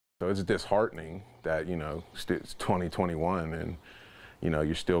So it's disheartening that, it's 2021 and,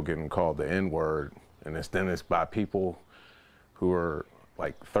 you're still getting called the N-word, and it's by people who are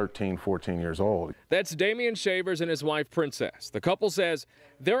like 13, 14 years old. That's Damian Shavers and his wife, Princess. The couple says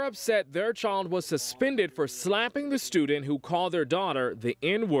they're upset their child was suspended for slapping the student who called their daughter the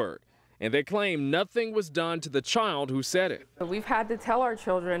N-word. And they claim nothing was done to the child who said it. We've had to tell our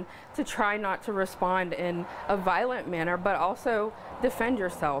children to try not to respond in a violent manner, but also defend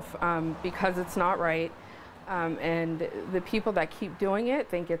yourself because it's not right. And the people that keep doing it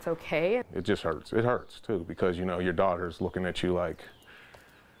think it's okay. It just hurts. It hurts, too, because, your daughter's looking at you like,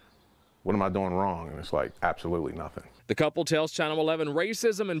 what am I doing wrong? And it's like, absolutely nothing. The couple tells Channel 11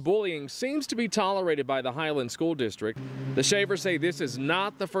 racism and bullying seems to be tolerated by the Highlands School District. The Shavers say this is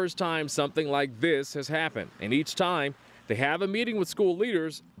not the first time something like this has happened. And each time they have a meeting with school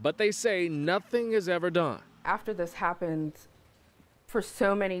leaders, but they say nothing is ever done. After this happens for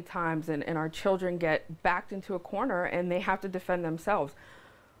so many times and our children get backed into a corner and they have to defend themselves,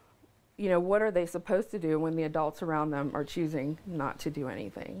 what are they supposed to do when the adults around them are choosing not to do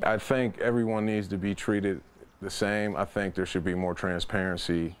anything? I think everyone needs to be treated the same. I think there should be more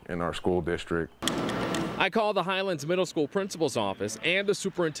transparency in our school district. I called the Highlands Middle School principal's office and the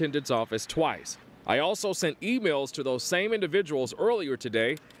superintendent's office twice. I also sent emails to those same individuals earlier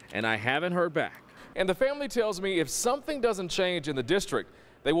today, and I haven't heard back. And the family tells me if something doesn't change in the district,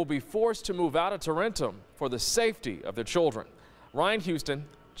 they will be forced to move out of Tarentum for the safety of their children. Ryan Houston,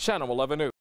 Channel 11 News.